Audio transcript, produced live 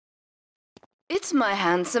It's my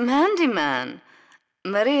handsome handyman.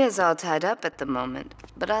 Maria's all tied up at the moment,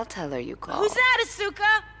 but I'll tell her you called. Who's that,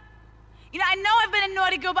 Asuka? You know, I know I've been a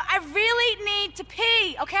naughty girl, but I really need to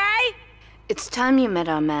pee, okay? It's time you met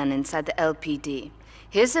our man inside the LPD.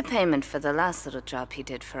 Here's a payment for the last little job he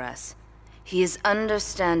did for us. He is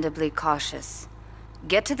understandably cautious.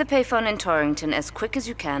 Get to the payphone in Torrington as quick as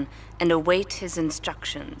you can and await his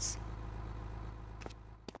instructions.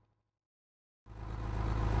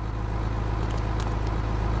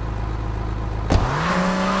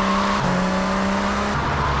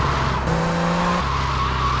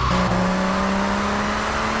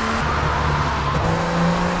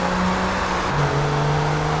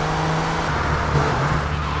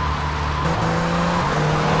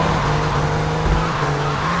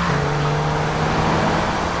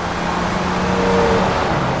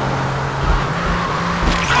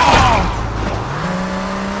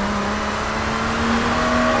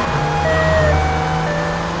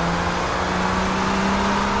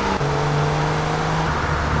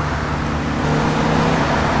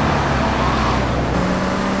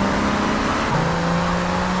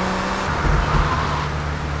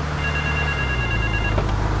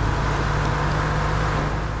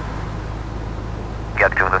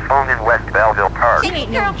 Get to the phone in West Belleville Park. He ain't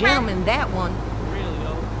no gentleman, that one. Really,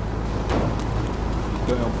 though?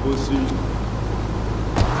 Damn pussy.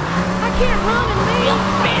 I can't run and leave. You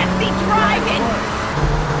fancy driving!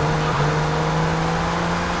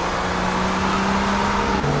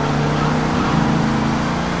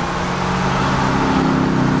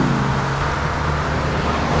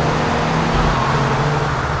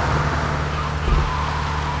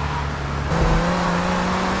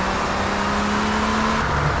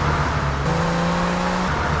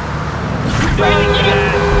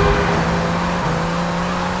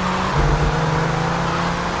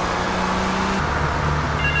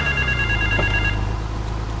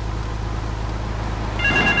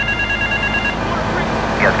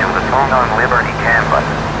 Get to the phone on Liberty campus.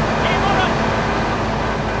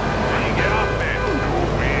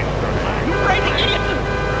 You crazy idiot!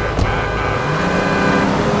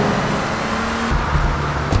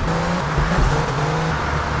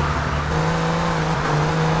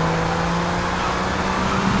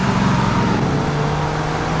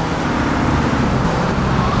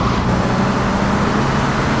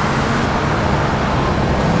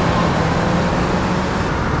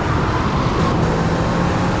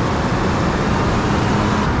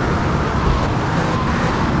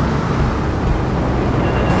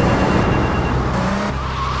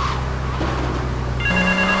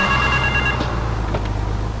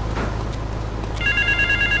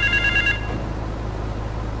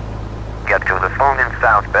 Get to the phone in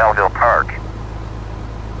South Belleville Park.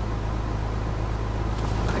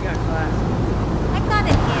 I got class. I got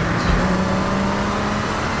an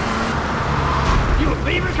itch. You a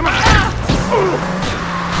beaver? Come on!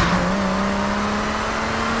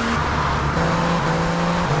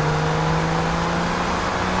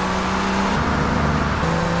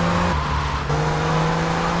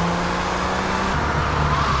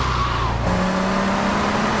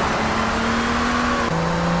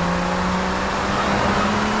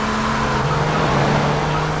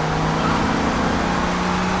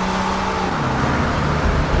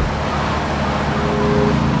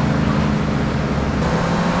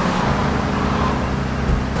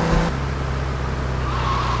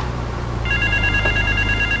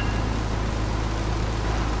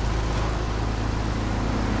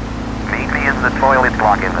 Meet me in the toilet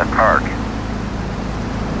block in the park.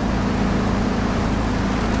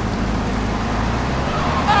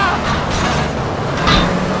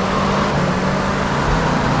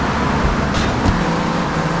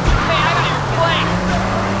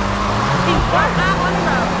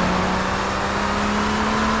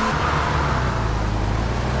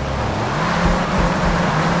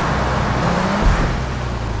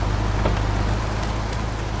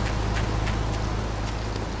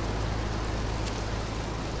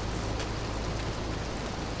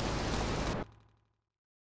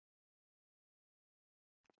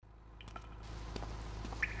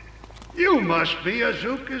 You must be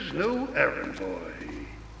Azuka's new errand boy.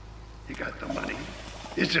 You got the money.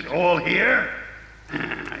 Is it all here?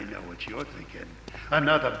 I know what you're thinking.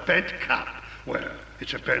 Another bent cop. Well,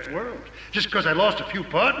 it's a bent world. Just because I lost a few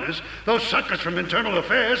partners, those suckers from Internal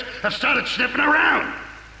Affairs have started sniffing around.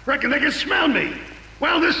 Reckon they can smell me.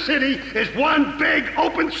 Well, this city is one big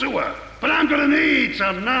open sewer. But I'm gonna need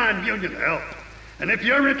some non-union help. And if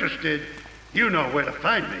you're interested, you know where to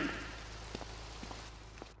find me.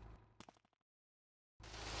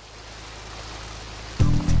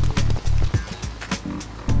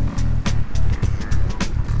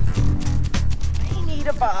 need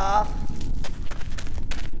a bath.